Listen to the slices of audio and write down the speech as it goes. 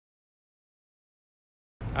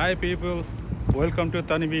Hi people, welcome to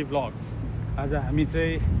Tanibi vlogs. आज हामी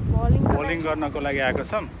चाहिँ बलिङ गर्नको लागि आएको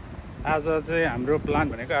छौँ। आज चाहिँ हाम्रो प्लान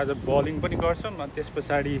भनेको आज बलिङ पनि गर्छौँ अनि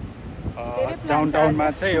त्यसपछि डाउनटाउनमा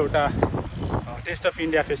चाहिँ एउटा टेस्ट अफ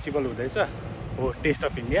इन्डिया फेस्टिभल हुँदैछ। हो टेस्ट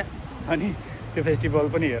अफ इन्डिया अनि त्यो फेस्टिभल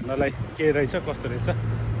पनि हेर्नलाई के रहेछ कस्तो रहेछ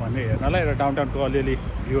भन्ने हेर्नलाई र डाउनटाउनको अलिअलि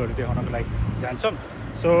भ्यूहरू देखाउनको लागि जान्छौँ।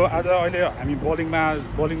 सो आज अहिले हामी बलिङ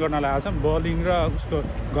गर्नलाई आएको छौँ। बलिङ र उसको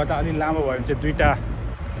गर्दा अलि लामो भयो भने चाहिँ दुईटा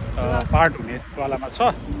पार्ट हुनेवालामा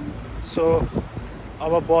छ। सो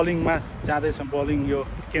अब बलिङमा जाँदैछौँ। बलिङ यो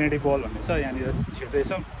केनेडी बल भन्ने छ यहाँनिर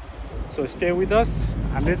छिर्दैछौँ। So stay with us.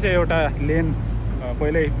 हामीले चाहिँ एउटा लेन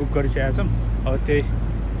पहिल्यै बुक गरिसकेका छौँ। अब त्यही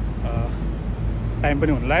टाइम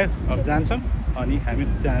पनि हुन लाग्यो। अब जान्छौँ अनि हामी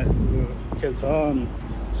खेल्छौँ।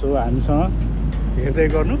 सो हामीसँग हेर्दै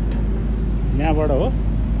गर्नु यहाँबाट हो।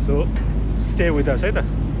 सो स्टे विथ अस है त।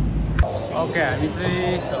 ओके हामी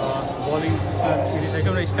चाहिँ बलिङमा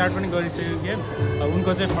छिरिसक्यौँ र स्टार्ट पनि गरिसक्यौँ गेम।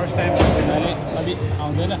 उनको चाहिँ फर्स्ट टाइम हुनाले अलि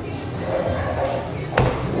आउँदैन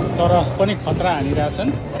तर पनि खतरा हानिरहेछन्।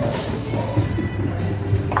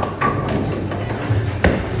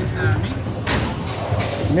 हामी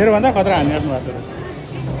मेरोभन्दा खतरा हानिराख्नु भएको छ।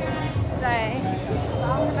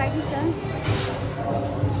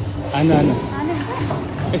 हान्नु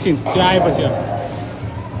एकछिन त्यो आएपछि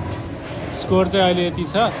स्कोर चाहिँ अहिले यति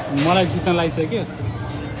छ। मलाई जित्न लागिसक्यो।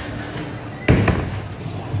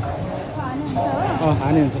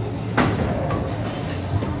 हानि हुन्छ।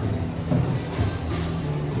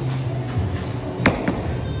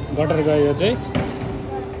 गटर गयो यो चाहिँ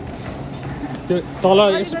त्यो तल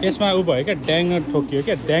यसमा उ भयो क्या ड्याङ्ग ठोकियो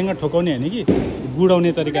क्या। ड्याङ्ग ठोकाउने होइन कि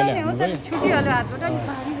गुडाउने तरिकाले हान्नु भयो।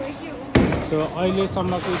 सो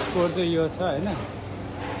अहिलेसम्मको स्कोर चाहिँ यो छ होइन।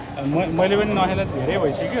 मैले पनि नखेला धेरै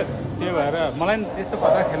भइसक्यो। त्यही भएर मलाई पनि त्यस्तो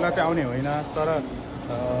खतरा खेल्न चाहिँ आउने होइन तर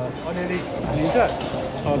अलिअलि हानिन्छ।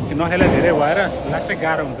 नखेला धेरै भएर लास्टै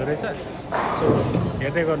गाह्रो हुँदो रहेछ। सो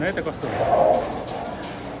हेर्दै गर्नु है त कस्तो हुन्छ।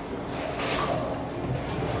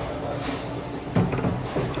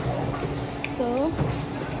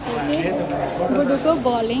 गुडुको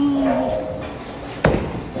बलिङ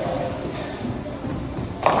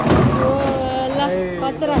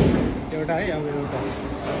खतरा एउटा है। अब एउटा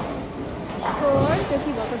स्कोर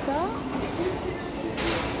त्यति भएको छ।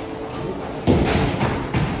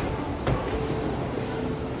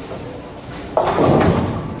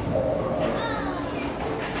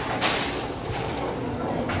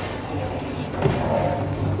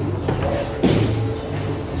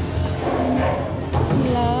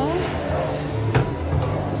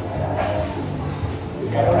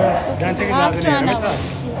 लास्ट रन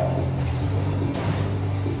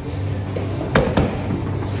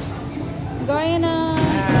गएन।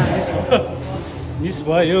 मिस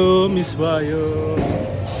भयो।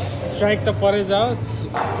 स्ट्राइक त परै जाओस्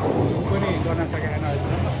पनि गर्न सकेन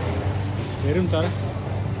अहिलेसम्म। हेरौँ तर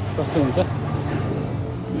कस्तो हुन्छ।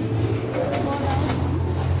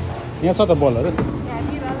 यहाँ छ त बलहरू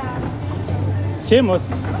सेम होस्।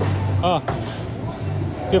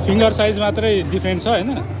 त्यो फिङ्गर साइज मात्रै डिफ्रेन्ट छ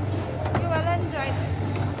होइन।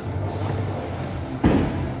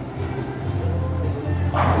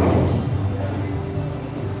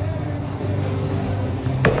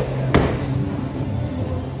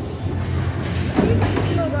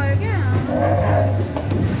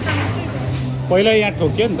 पहिला यहाँ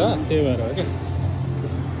ठोक्यो नि त त्यही भएर हो क्या।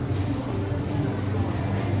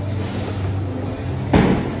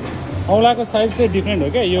 औलाको साइज चाहिँ डिफ्रेन्ट हो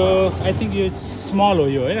क्या। यो आई थिङ्क यो स्मल हो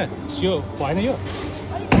यो होइन। यो भएन यो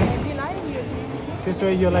त्यसो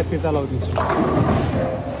भए योलाई फिर्ता लगाउँदैछु।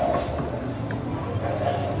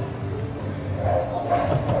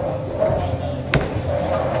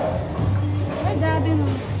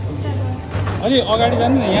 अलि अगाडि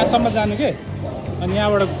जानु न यहाँसम्म जानु के अनि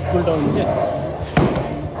यहाँबाट उल्टाउनु के।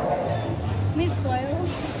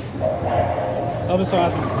 अब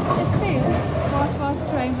स्वाद यस्तै हो फर्स्ट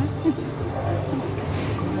ट्राईमा।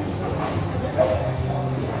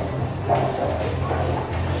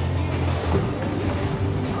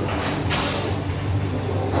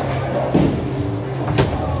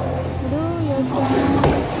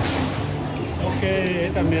 ओके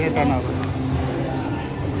यता मेरो टर्न अब।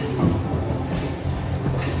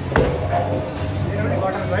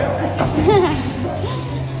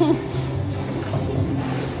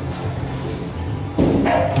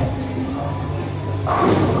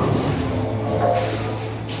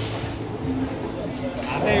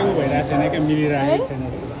 हातै उ भइरहेको छैन क्या मिलिरहेको छैन।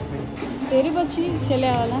 धेरै पछि खेले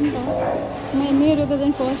होला नि त। मेरो त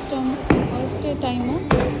झन् फर्स्ट टाइम हो।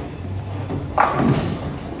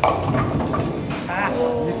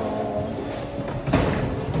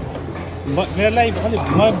 मेरो लागि अलिक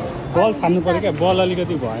म बल छान्नु पऱ्यो क्या बल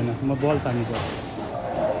अलिकति भएन म बल छान्नु पऱ्यो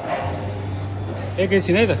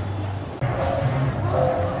एकैछिन है त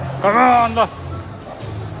ल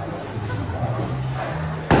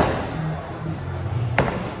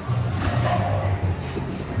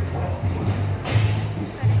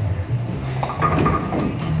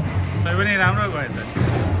तै पनि राम्रो भयो त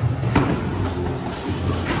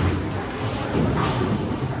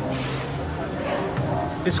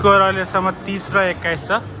स्कोर अहिलेसम्म 30 र 21 छ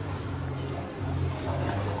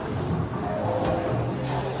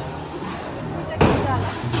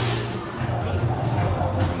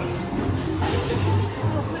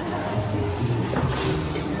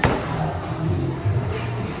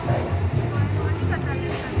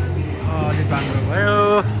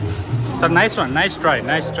तर नाइस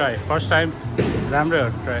ट्राई फर्स्ट टाइम राम्रै हो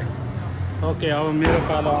ट्राई ओके अब मेरो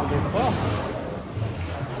पालो आउँदैछ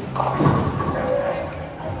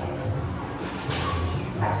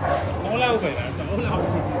औला भइरहेछ औला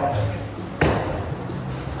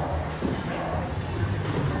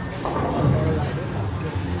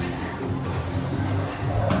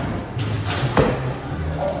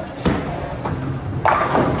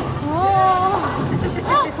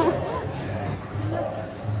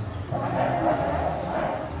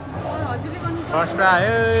फर्स्टमा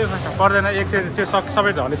आयो फर्स्ट पर्दैन एकचोटि त्यो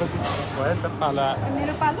सबै ढलेपछि भयो नि त पालो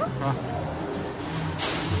मेरो पालो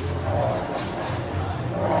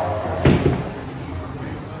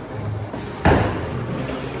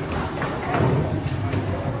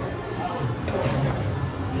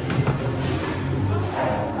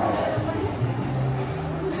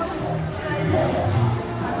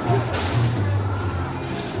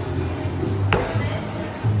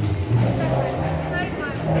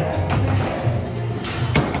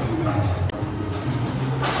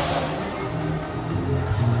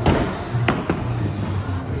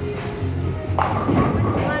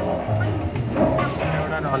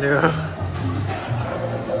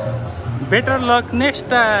बेटर लक नेक्स्ट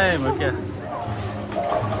टाइम हो क्या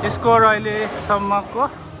स्कोर अहिलेसम्मको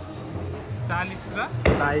 40 र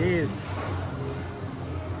 22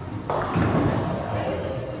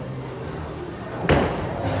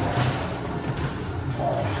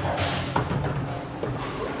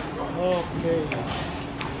 okay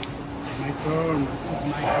my turn this is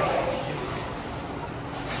my turn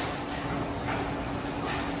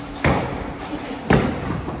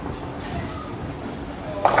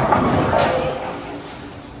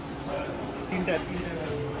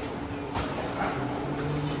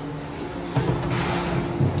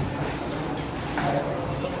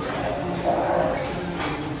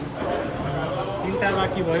तीनटा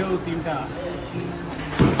बाँकी भयो तीनटा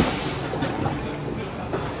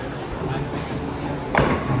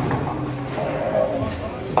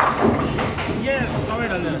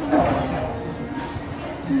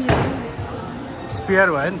स्पियर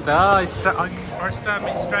भयो नि त फर्स्ट टाइम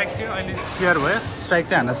स्ट्राइक थियो अहिले स्पियर भयो स्ट्राइक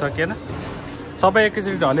चाहिँ हान्न सकिएन सबै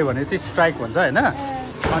एकैचोटि ढल्यो भने चाहिँ स्ट्राइक भन्छ होइन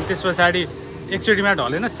अनि त्यस पछाडि एकचोटिमा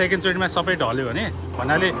ढलेन सेकेन्डचोटिमा सबै ढल्यो भने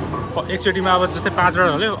भन्नाले एकचोटिमा अब जस्तै 5 वटा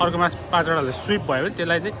ढल्यो अर्कोमा 5 वटा ढल्यो स्विप भयो भने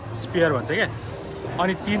त्यसलाई चाहिँ स्पियर भन्छ क्या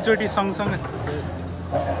अनि 3 चोटि सँगसँगै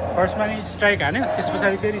फर्स्टमा नि स्ट्राइक हान्यो त्यस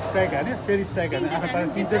पछाडि फेरि स्ट्राइक हान्यो फेरि स्ट्राइक हान्यो आफ्नो पारा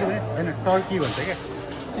 3 चोटि भने होइन टर्की भन्छ क्या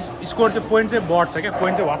स्कोर चाहिँ पोइन्ट चाहिँ बढ्छ क्या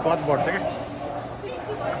पोइन्ट चाहिँ वात बढ्छ क्या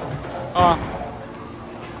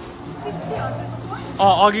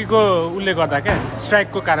अघिको उसले गर्दा क्या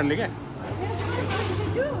स्ट्राइकको कारणले क्या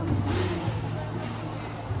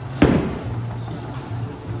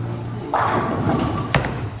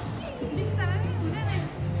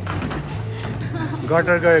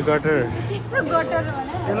गटर गयो गटर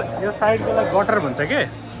यो साइडकोलाई गटर भन्छ के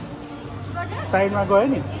साइडमा गयो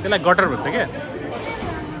नि त्यसलाई गटर भन्छ क्या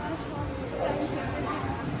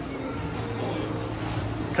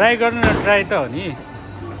ट्राई गर्नु न ट्राई त हो नि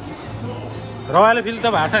रमाइलो फिल त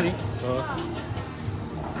भएको छ नि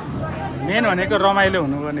मेन भनेको रमाइलो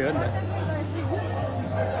हुनुपर्ने हो नि त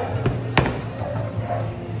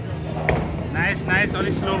नाइस नाइस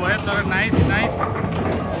अलिक स्लो भयो तर नाइस नाइस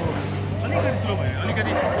अलिकति स्लो भयो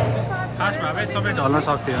अलिकति फास्ट भए भए सबै ढल्न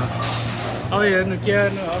सक्थ्यो अब हेर्नु के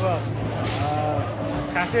गर्नु अब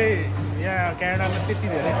खासै यहाँ क्यानाडामा त्यति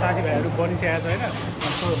धेरै साथीभाइहरू बनिसकेको छ होइन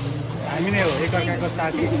हामी नै हो एकअर्काको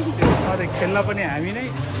साथी त्यो सधैँ खेल्न पनि हामी नै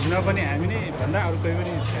हिँड्न पनि हामी नै भन्दा अरू कोही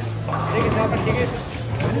पनि छैन एक हिसाबमा ठिकै छ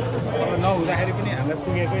होइन अब नहुँदाखेरि पनि हामीलाई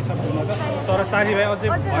पुगेकै छ हुन त तर साथीभाइ अझै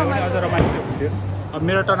भयो भने अझ रमाइलो हुन्थ्यो अब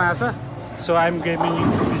मेरो टर्न आएछ so I am giving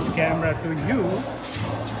this camera to you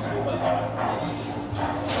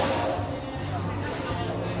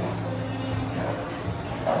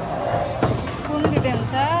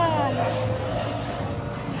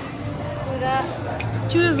भनेर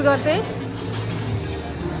चुज गर्दै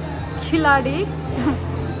खिलाडी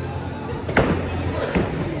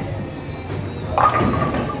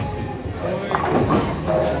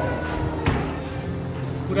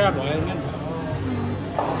पुरा भएन नि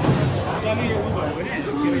अलि उ भयो भने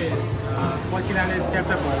के अरे पसिनाले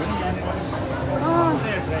च्याप्चा भयो भने यहाँनिर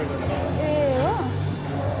ट्राई गरेँ ए हो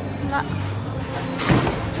ल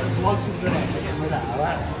बल सुक्दैन क्या मैले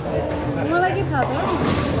हावा मलाई के थाहा छ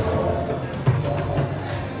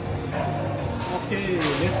ओके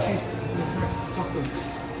लेट्स सी कस्तो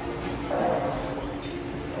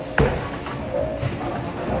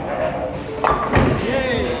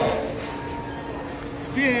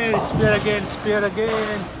स्पेयर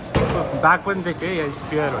अगेन बाघ पनि देखेँ है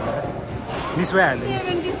स्पेयर भनेर मिस भइहाल्यो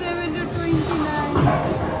 77 to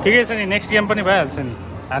 29 ठिकै छ नि नेक्स्ट गेम पनि भइहाल्छ नि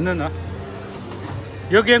हान्नु न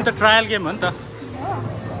यो गेम त ट्रायल गेम हो नि त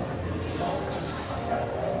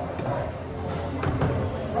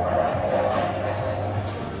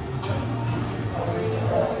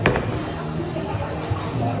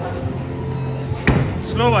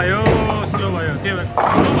स्लो भयो के स्लो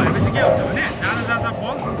भएपछि के हुन्छ भने जाँदा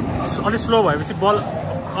बल अलिक स्लो भएपछि बल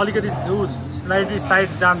अलिकति स्लाइडली साइड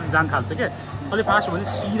जान थाल्छ क्या अलिक फास्ट भयो भने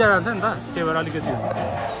सिधा जान्छ नि त त्यही भएर अलिकति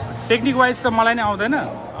टेक्निक वाइज त मलाई नै आउँदैन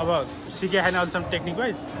अब सिकेको छैन अहिलेसम्म टेक्निक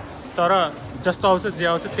वाइज तर जस्तो आउँछ जे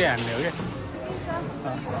आउँछ त्यही हान्ने हो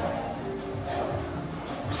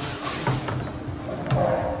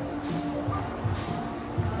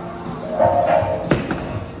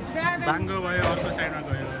क्या बाङ्गो भयो अर्को साइडमा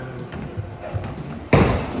गयो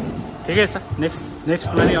ठिकै छ नेक्स्ट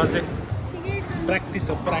पनि अझै प्र्याक्टिस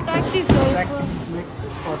हो प्र्याक्टिस हो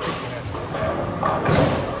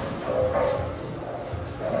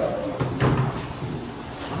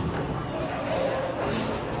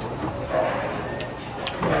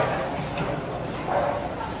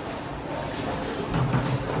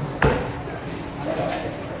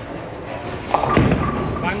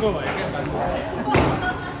बाङ्गो भयो क्या बाङ्गो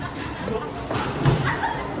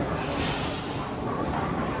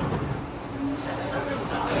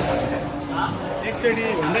एकचोटि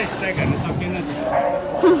भन्दा स्ट्राइक हान्न सकेन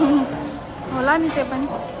होला नि त्यो पनि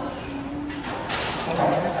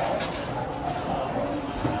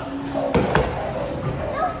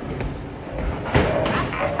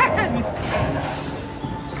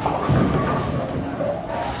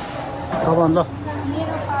कमान ल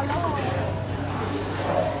मेरो पालो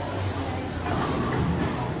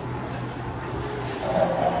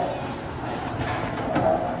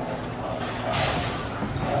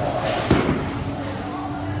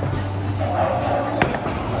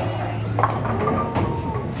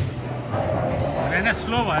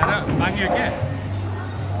स्लो भएर बाङ्गियो क्या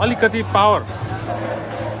अलिकति पावर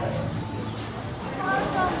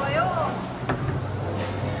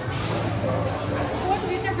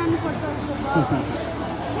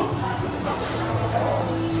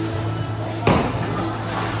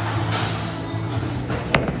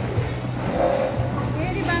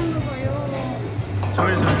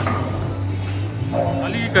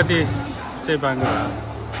अलिकति चाहिँ बाङ्गो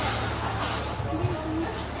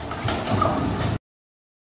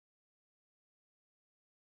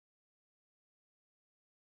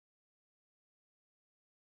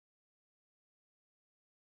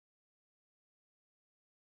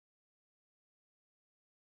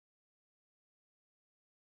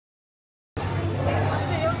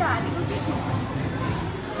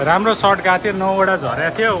राम्रो सर्ट गएको थियो 9 वटा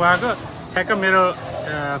झरेको थियो उहाँको ठ्याक्क मेरो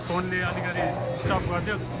फोनले अलिकति स्टप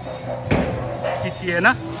गरिदियो खिचिएन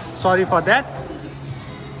सरी फर द्याट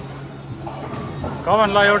कमन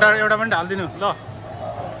ल एउटा पनि ढालिदिनु ल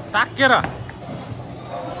ताकेर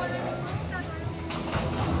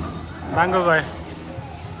बाङ्गो गयो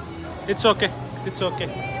इट्स ओके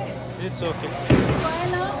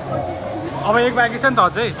अब एक बाँकी छ नि त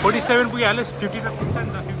अझै 47 पुगिहाल्यो 50 त पुग्छ नि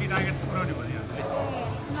त 50 टार्गेट पुऱ्याउने भयो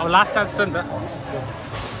अब लास्ट चान्स छ नि त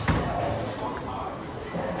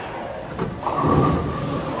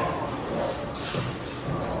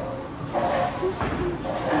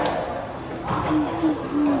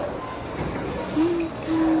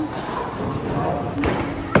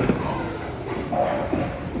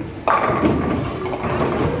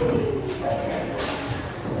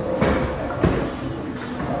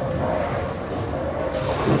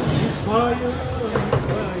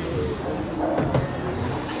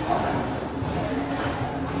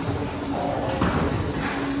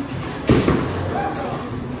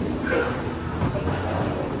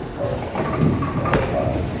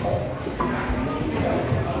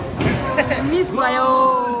मिस भयो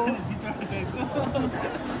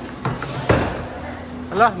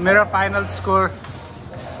ल मेरो फाइनल स्कोर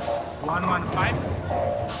 115.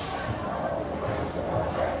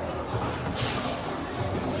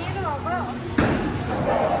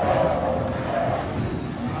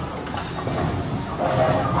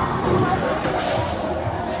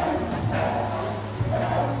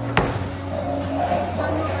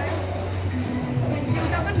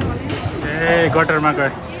 ए गटरमा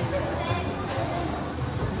गए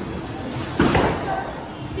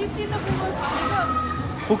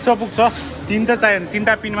पुग्छ पुग्छ तीनटा चाहियो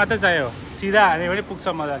तीनटा पिन मात्रै चाहियो सिधा हाल्यो भने पुग्छ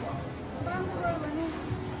मजाले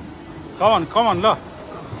कमन कमन ल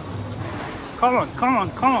कमन कमन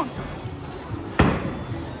कमन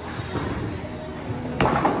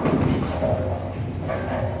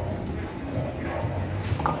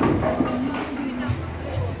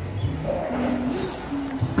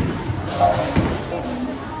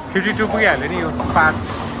 52 पुगिहाल्यो नि यो 5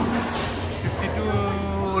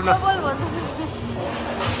 52 ल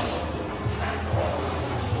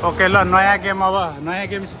ओके ल नयाँ गेम अब नयाँ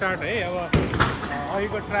गेम स्टार्ट है अब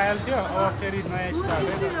अहिलेको ट्रायल थियो अब फेरि नयाँ स्टार्ट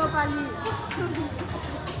है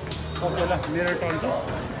ओके ल मेरो टर्न छ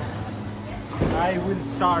I will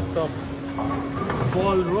start the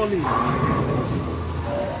ball rolling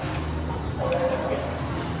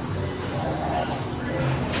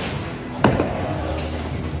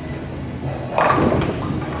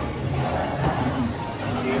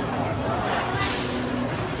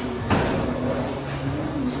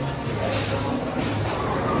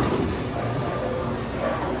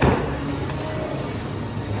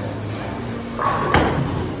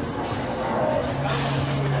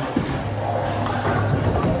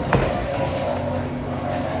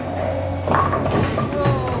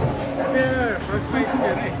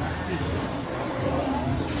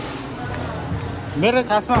मेरो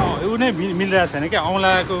खासमा उ नै मिलिरहेको छैन क्या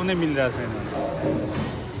औँलाको उ नै मिलिरहेको छैन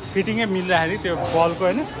फिटिङै मिल्दाखेरि त्यो बलको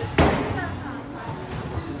होइन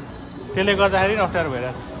त्यसले गर्दाखेरि अप्ठ्यारो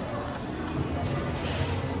भइरहेको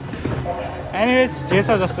छ एनिवेज जे छ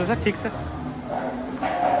जस्तो छ ठिक छ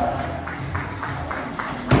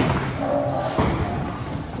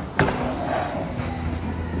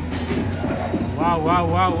वाह वाह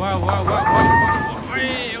वाह वाह वाह वाह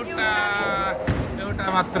एउटा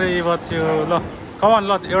मात्रै बच्यो ल कमन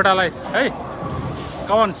ल एउटालाई है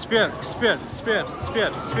common spare spare spare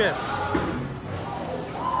spare spare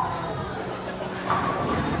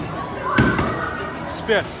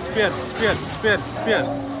spare spare spare spare spare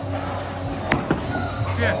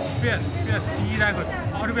spare spare spare सिधाको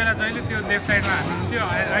अरू बेला जहिले त्यो लेफ्ट साइडमा हान्नुहुन्थ्यो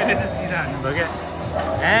अहिले चाहिँ सिधा हान्नुभयो क्या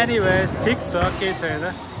एनिवेज ठिक छ केही छैन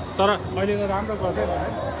तर अहिले त राम्रो गर्दै है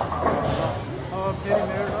अब फेरि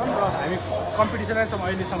मेरो टर्न र हामी कम्पिटिसनै छौँ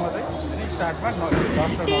अहिलेसम्म चाहिँ अनि स्टार्टमा 10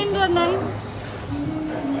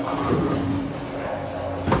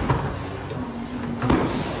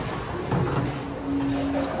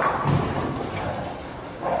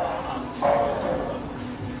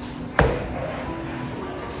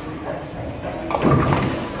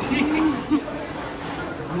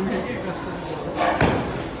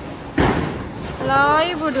 ल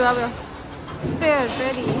है बुढु अब स्पेयर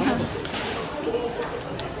फेरि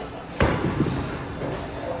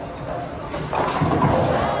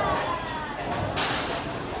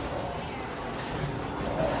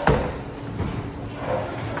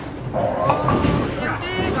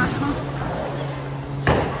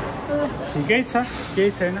ठिकै छ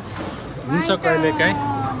केही छैन हुन्छ कहिले काहीँ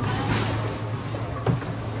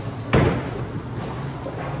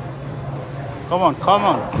कमन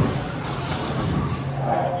कमन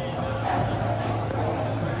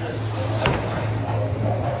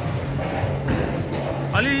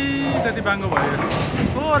अलिकति बाङ्गो भयो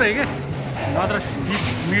थोरै के नत्र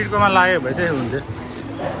 20 मिनटकोमा लाग्यो भए चाहिँ हुन्थ्यो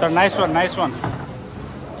तर नाइस वान नाइस वान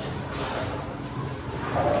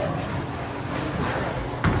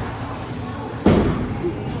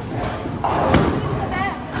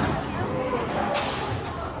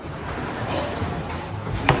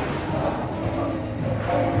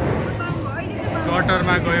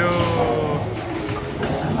गटरमा गयो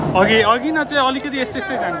अघि अघि न चाहिँ अलिकति यस्तै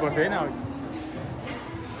जानुपर्थ्यो होइन अघि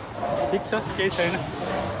ठिक छ केही छैन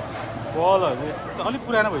बलहरू अलिक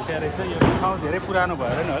पुरानो भइसकेको रहेछ यो ठाउँ धेरै पुरानो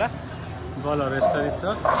भएर नि होला बलहरू यसरी छ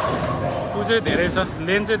ऊ चाहिँ धेरै छ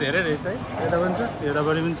लेन चाहिँ धेरै रहेछ है यता पनि छ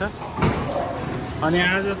यतापट्टि पनि छ अनि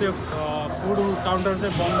आज त्यो फुड काउन्टर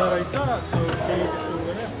चाहिँ बन्द रहेछ त्यो केही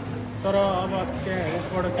तर अब त्यहाँ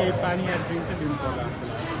यसबाट केही पानी या ड्रिङ्क चाहिँ दिनु पर्ला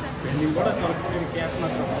भेन्डिङबाट तर फेरि क्यास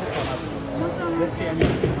मात्र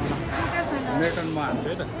नेटनमा हाल्छु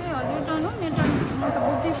है त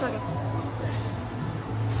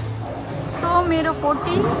सो मेरो 14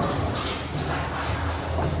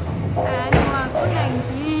 and 19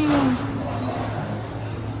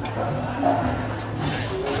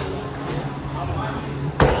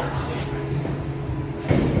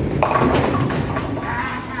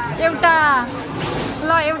 एउटा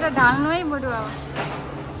ल एउटा ढाल्नु है बरु अब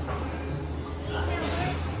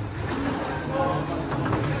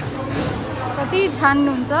कति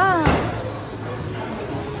छान्नुहुन्छ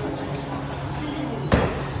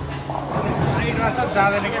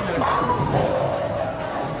जाँदैन क्या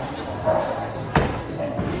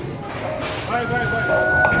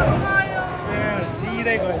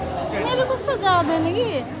सिधै गयो मेरो कस्तो जाँदैन कि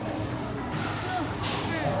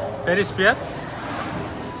फेरि स्पेयर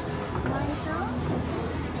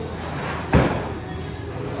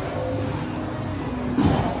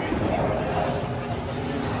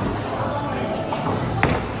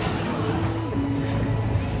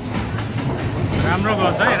राम्रो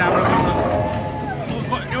गर्छ है राम्रो गर्छ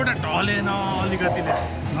एउटा ढलेन अलिकतिले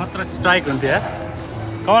नत्र स्ट्राइक हुन्थ्यो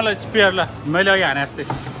कमल स्पेयर ल मैले अघि हाने जस्तै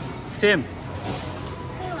सेम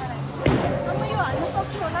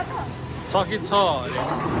सकिन्छ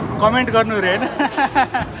कमेन्ट गर्नु रे होइन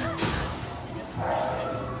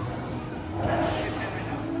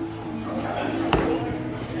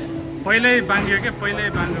पहिल्यै बाङ्गियो क्या पहिल्यै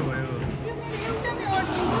बाङ्गो भयो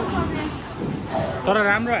तर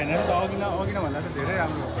राम्रो होइन नि त अघि न भन्दा त धेरै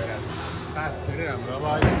राम्रो भइरहेको कास धेरै राम्रो अब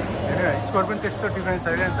धेरै स्कोर पनि त्यस्तो डिफ्रेन्स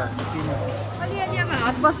छैन नि त अलिअलि अब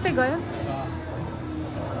हात बस्दै गयो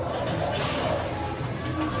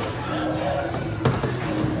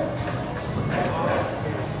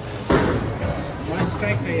मलाई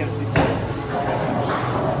स्ट्राइक चाहिएको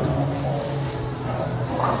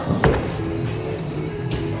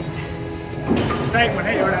स्ट्राइक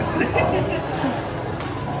भने एउटा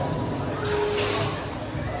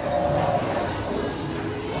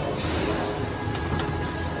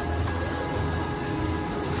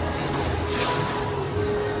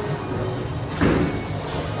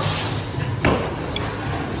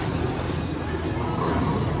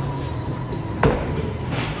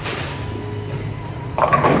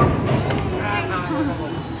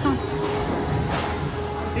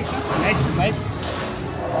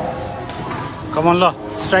कमन ल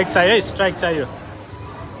स्ट्राइक चाहियो है स्ट्राइक चाहियो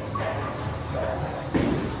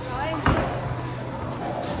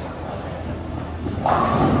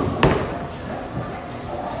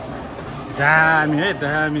दामी है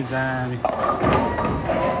दामी दामी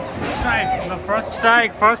स्ट्राइक ल फर्स्ट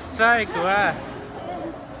स्ट्राइक वा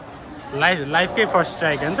लाइफकै फर्स्ट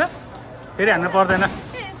स्ट्राइक हो नि त फेरि हान्नु पर्दैन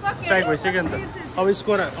स्ट्राइक भइसक्यो नि त अब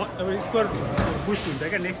स्कोर बुस्ट हुन्छ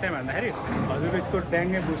क्या नेक्स्ट टाइम हान्दाखेरि हजुरको स्कोर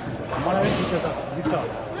ड्याङ्गै बुस्ट हुन्छ मलाई पनि जित्छ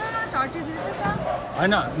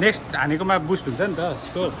होइन नेक्स्ट हानेकोमा बुस्ट हुन्छ नि त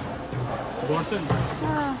स्कोर बढ्छ नि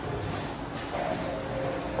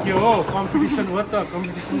के हो कम्पिटिसन हो त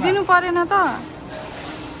कम्पिटिसन दिनु परेन त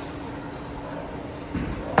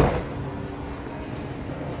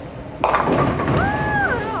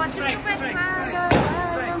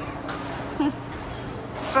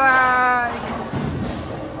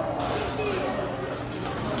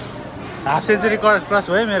हाफ सेन्चुरी क्रस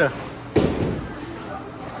भयो मेरो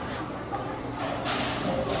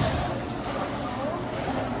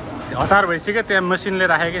हतार भइसक्यो त्यहाँ मसिनले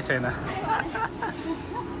राखेकै छैन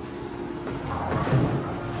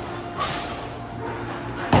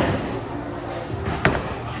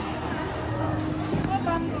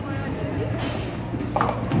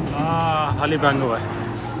अलि बाङ्गो भयो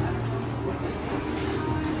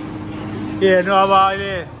ए हेर्नु अब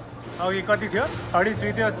अहिले अघि कति थियो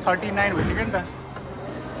 33 थियो 39 भइसक्यो नि त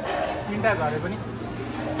तिनवटा झरे पनि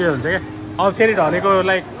त्यो हुन्छ क्या अब फेरि ढलेको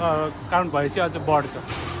लाइक काउन्ट भएपछि अझ बढ्छ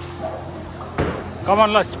कमन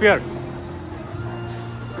ल स्पेयर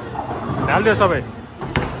ढालिदियो सबै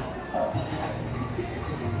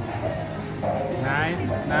नाइस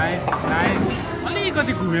नाइस नाइस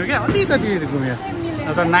अलिकति घुम्यो क्या अलिकति घुम्यो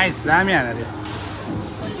त नाइस दामी हानेर थियो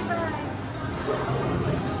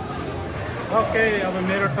ओके अब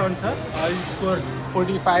मेरो टर्न छ स्कोर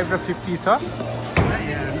 45 र 50 छ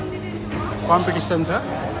कम्पिटिसन छ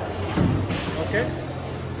ओके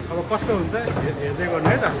अब कस्तो हुन्छ हेर्दै गर्नु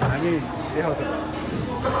है त हामी देखाउँछौँ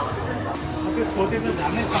त्यो थोते त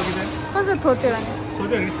झार्नै सकिँदैन कसो थोत्यो भने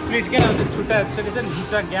सोध्यो स्प्लिट क्या अब त्यो छुट्टा छ नि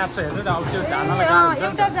बिचमा ग्याप छ हेर्नु त अब त्यो झार्नलाई गाह्रो हुन्छ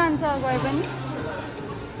एउटा जान्छ गए पनि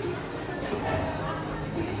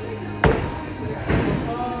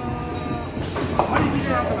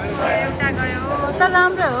एउटा गयो त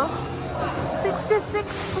राम्रो हो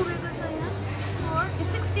 66 पुगेको छ यहाँ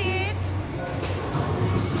 68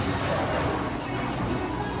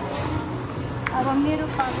 अब मेरो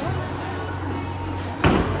पालो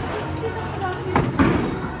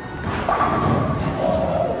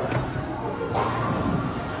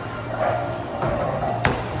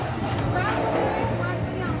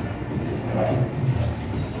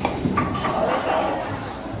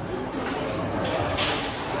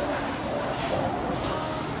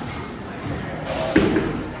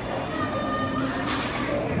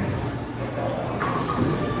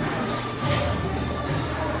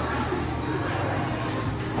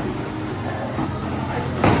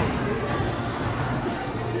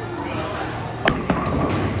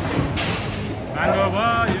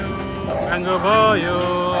Mango boyo,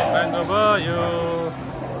 mango boyo.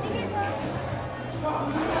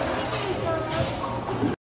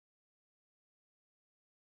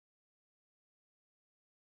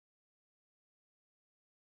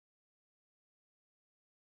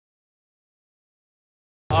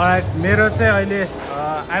 Alright, मेरो चाहिँ अहिले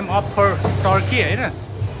I'm up for turkey हैन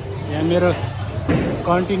यहाँ मेरो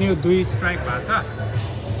कन्टिन्यू 2 स्ट्राइक भएको छ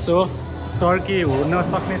सो टर्की हुन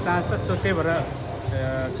सक्ने चान्स छ सो त्यही भएर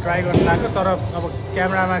ट्राई गर्न लाग्यो तर अब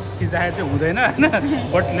क्यामेरामा खिचाए चाहिँ हुँदैन हैन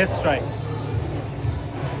but let's try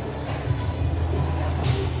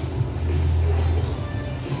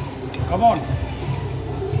com on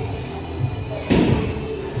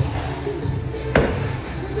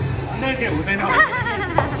के हुँदैन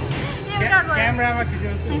क्यामेरामा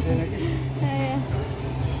खिचेको चाहिँ हुँदैन कि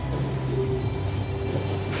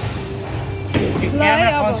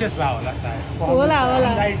क्यामेरा कन्सियस भयो होला सायद होला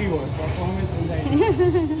एन्जाइटी हो परफर्मेन्स एन्जाइटी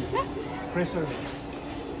प्रेसर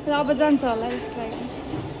अब जान्छ होला ट्राई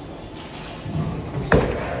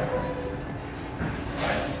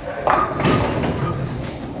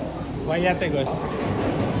वायातै गयो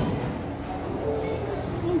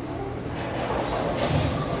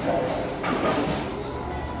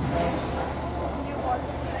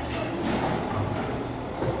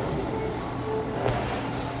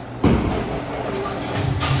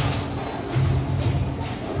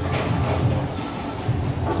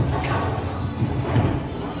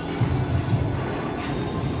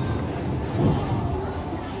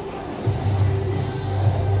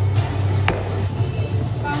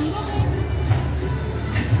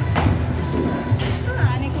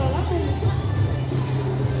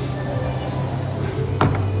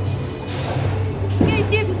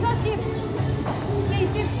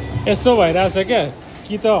यस्तो भइरहेछ क्या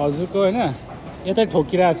कि त हजुरको हैन यतै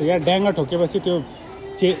ठोकिरहेछ क्या ड्याङ्ग ठोकेपछि त्यो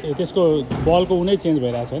त्यसको बलको उनै चेन्ज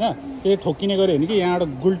भइरहेछ हैन त्यो ठोकिने गऱ्यो भने कि यहाँबाट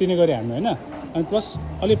गुल्टिने गरी हान्नु हैन अनि प्लस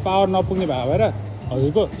अलि पावर नपुग्ने भएको भएर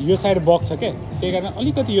हजुरको यो साइड बक्स छ क्या त्यही कारण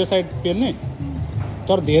अलिकति यो साइड पेल्ने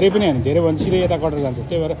तर धेरै पनि हैन धेरै भने सिधै यता कटेर जान्छ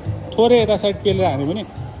त्यही भएर थोरै यता साइड पेलेर हान्यो भने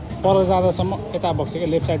पर जाँदासम्म यता बक्छ क्या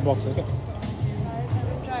लेफ्ट साइड बक्छ क्या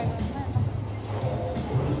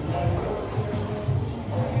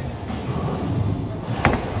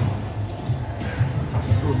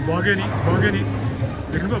बग्यो नि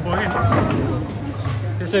देख्नुभयो बग्यो नि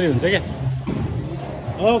त्यसरी हुन्छ क्या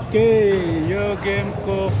ओके यो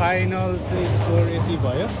गेमको फाइनल चाहिँ स्कोर यति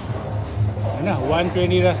भयो होइन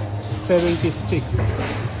 120 र 76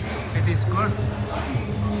 यति स्कोर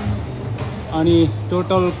अनि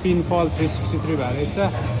टोटल पिनफल 363 भएको रहेछ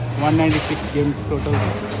 196 game total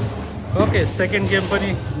okay second game पनि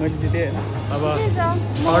मैले जितेँ होइन अब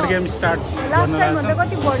थर्ड गेम स्टार्ट गर्न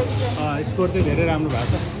स्कोर चाहिँ धेरै राम्रो भएको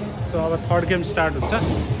छ सो अब थर्ड गेम स्टार्ट हुन्छ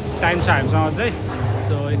टाइम छ हामीसँग अझै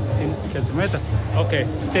सो एकछिन खेल्छौँ है त ओके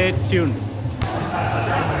स्टे ट्युन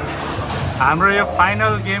हाम्रो यो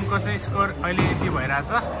फाइनल गेमको चाहिँ स्कोर अहिले यति भइरहेछ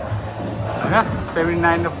होइन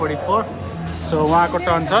 79 र 44 सो उहाँको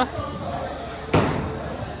टर्न छ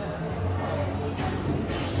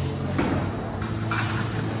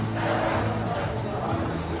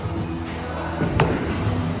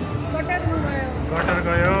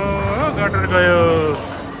गटर गयो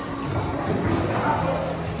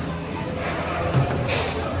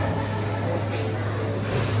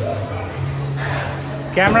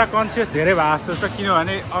क्यामेरा कन्सियस धेरै भएको जस्तो छ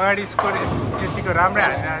किनभने अगाडि स्कोर त्यतिको राम्रै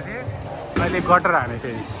हानिरहेको थिएँ अहिले गटर हाने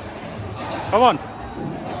फेरि कमन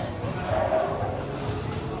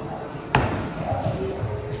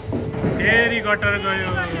फेरि गटर गयो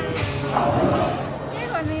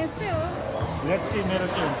लेट्स सी मेरो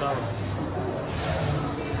के हुन्छ अब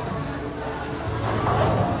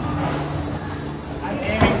I'm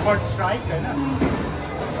aiming for strike, right?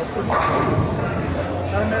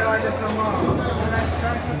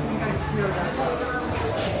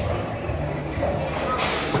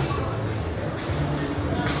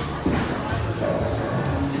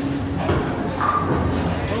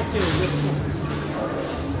 Okay, let's go.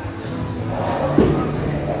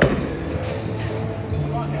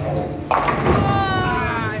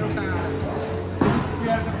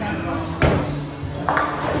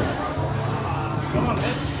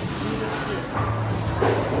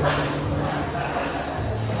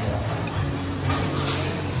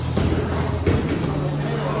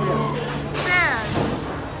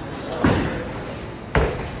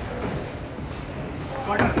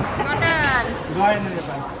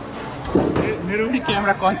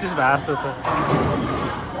 Camera conscious भए जस्तो छ।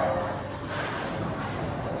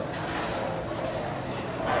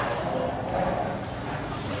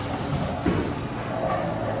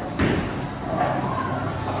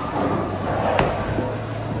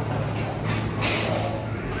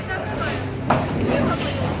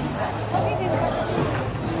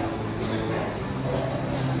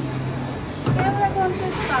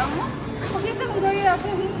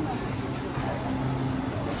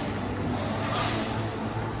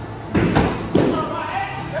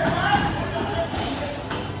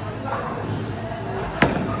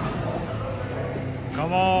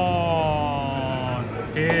 Come on,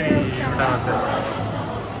 फेरि एउटा मात्रै।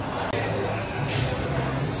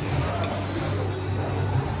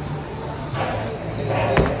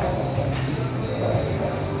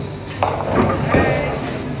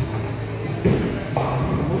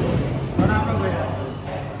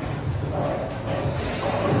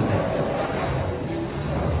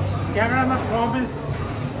 क्यामेरामा प्रब्लम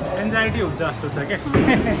एन्जाइटी हुन्छ जस्तो छ क्या।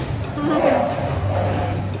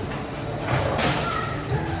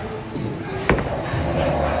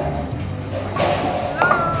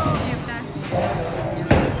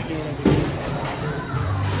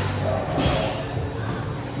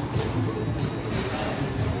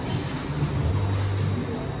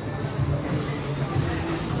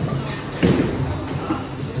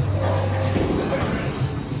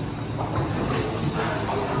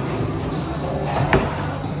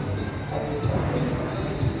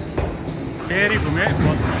 फेरि घुमेँ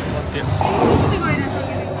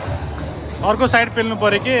अर्को साइड पेल्नु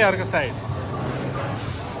पऱ्यो कि अर्को साइड।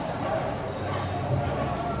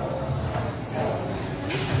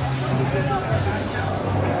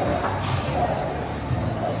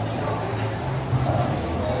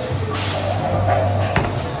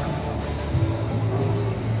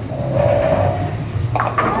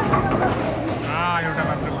 एउटा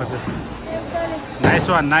मात्र बज्यो। Nice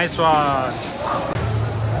one, nice one.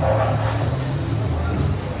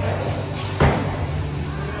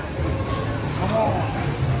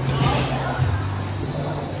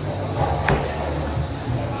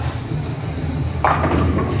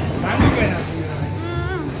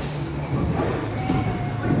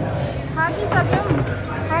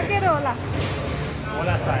 थाकेर होला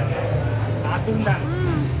सायद हात दुख्दा।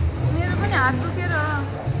 मेरो पनि हात दुखेर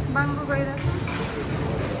बाङ्गो गइरहेको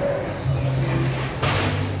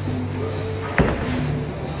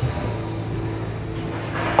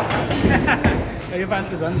यो पास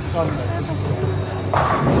त झन् कम छ।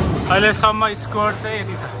 अहिलेसम्म स्कोर चाहिँ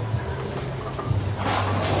यति छ।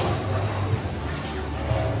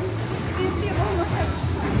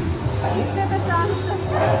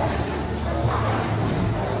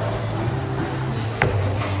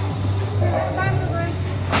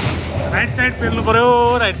 राइट साइड पेल्नु पर्यो,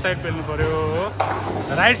 राइट साइड पेल्नु पर्यो,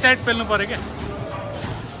 राइट साइड पेल्नु पर्यो क्या।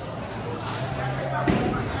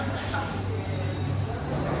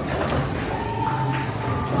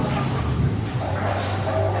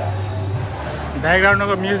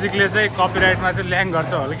 ब्याकग्राउन्डको म्युजिकले चाहिँ कपिराइटमा चाहिँ ल्याङ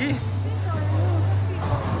गर्छ होला कि।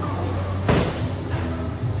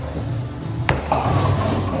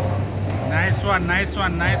 Nice one, nice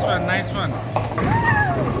one, nice one, nice one,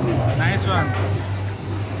 nice one.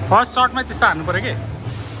 First सर्टमा त्यस्तो हान्नु पऱ्यो कि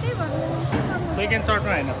सेकेन्ड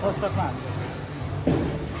सर्टमा होइन, फर्स्ट सर्टमा हान्नु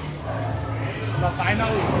ल।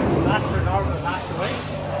 फाइनल लास्ट लास्ट है,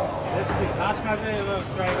 लास्टमा चाहिँ अब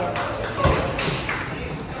ट्राई गर्नु।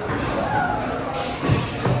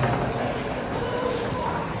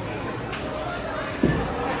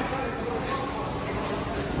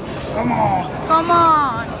 Come on. Come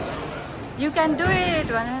on. You can do it.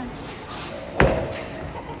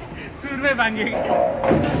 सुरुमै बाङ्गे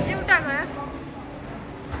एउटा गयो।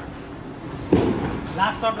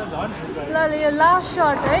 लास्ट सर्ट त झन् ल यो लास्ट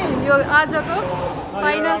सर्ट है, यो आजको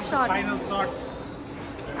फाइनल सर्ट। फाइनल सर्ट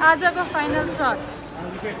आजको फाइनल सर्ट।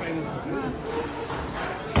 आजकै final short.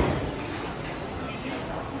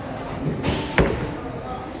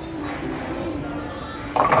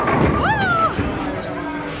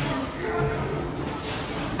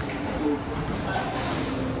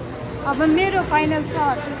 अब मेरो फाइनल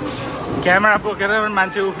सर्ट। क्यामेरा बोकेर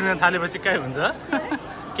मान्छे उफ्रिन थालेपछि के हुन्छ?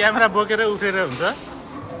 क्यामेरा बोकेर उफ्रेर हुन्छ।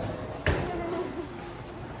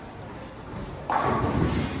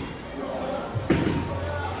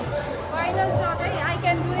 फाइनल सर्ट है, आई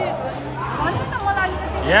क्यान डु इट भन्नु न मलाई।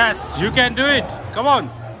 Yes, you can do it. Come on.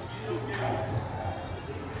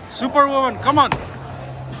 Superwoman, come on.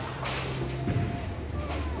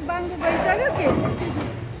 बाङ्गो गइसक्यो के?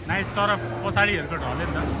 नाइस, तर पछाडिहरूको ढल्यो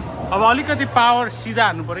नि त। अब अलिकति पावर सिधा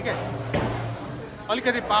हान्नु पऱ्यो क्या,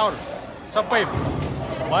 अलिकति पावर सबै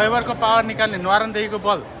भयभरको पावर निकाल्ने न्वारानदेखिको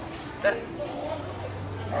बल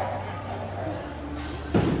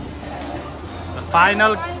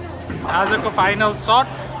फाइनल आजको final shut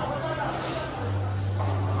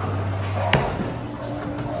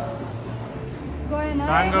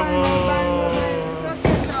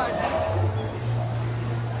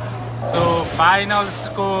So final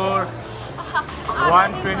score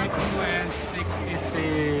 122 and 66.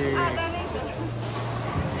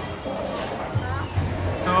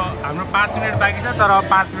 So हाम्रो 5 मिनट बाँकी छ तर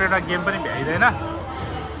 5 मिनटमा गेम पनि भ्याइदैन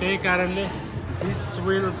त्यही कारणले this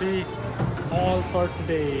will be all for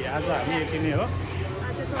today. आज हामी यति नै हो.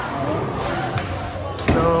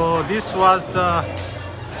 So this was the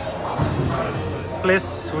place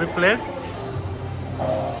we played.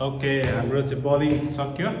 Okay, हाम्रो चाहिँ बलिङ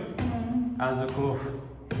सक्यो. आजको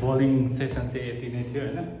बलिङ सेसन चाहिँ यति नै थियो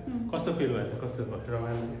हैन. कस्तो फिल भयो त कस्तो भयो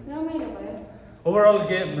रमाइलो भयो. ओभरअल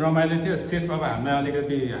गेम रमाइलो थियो. सिर्फ अब हामीले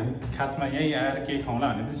अलिकति हामी खासमा यही आएर केही खाउँला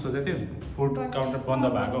भन्ने पनि सोचेको थियौँ. फुड काउन्टर बन्द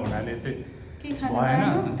भएको हुनाले चाहिँ भएन.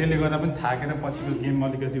 त्यसले गर्दा पनि थाकेर पछिको गेम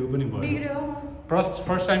अलिकति उ पनि भयो.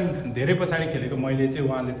 फर्स्ट टाइम धेरै पछाडि खेलेको मैले चाहिँ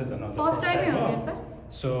उहाँले त झन् फर्स्ट टाइम हो त.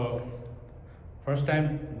 सो फर्स्ट टाइम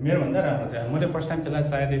मेरो भन्दा राम्रो थियो. मैले फर्स्ट टाइम खेल्दा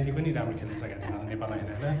सायद यति पनि राम्रो खेल्न सकेको थिएन नेपालमा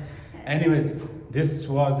हेरेर. एनिवेज दिस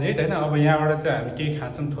वाज इट होइन. अब यहाँबाट चाहिँ हामी केही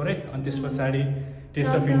खान्छौँ थोरै अनि त्यस पछाडि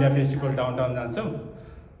test of India festival downtown जान्छौँ.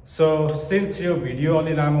 सो सिन्स यो भिडियो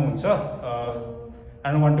अलि लामो हुन्छ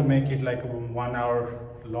I don't want to make it like 1 hour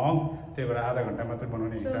long. त्यही भएर आधा घन्टा मात्रै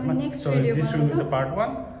बनाउने हिसाबमा. So this will be the part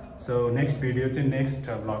 1. So next video चाहिँ नेक्स्ट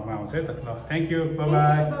भ्लगमा आउँछ है त. ल थ्याङ्क यू. By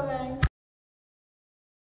by.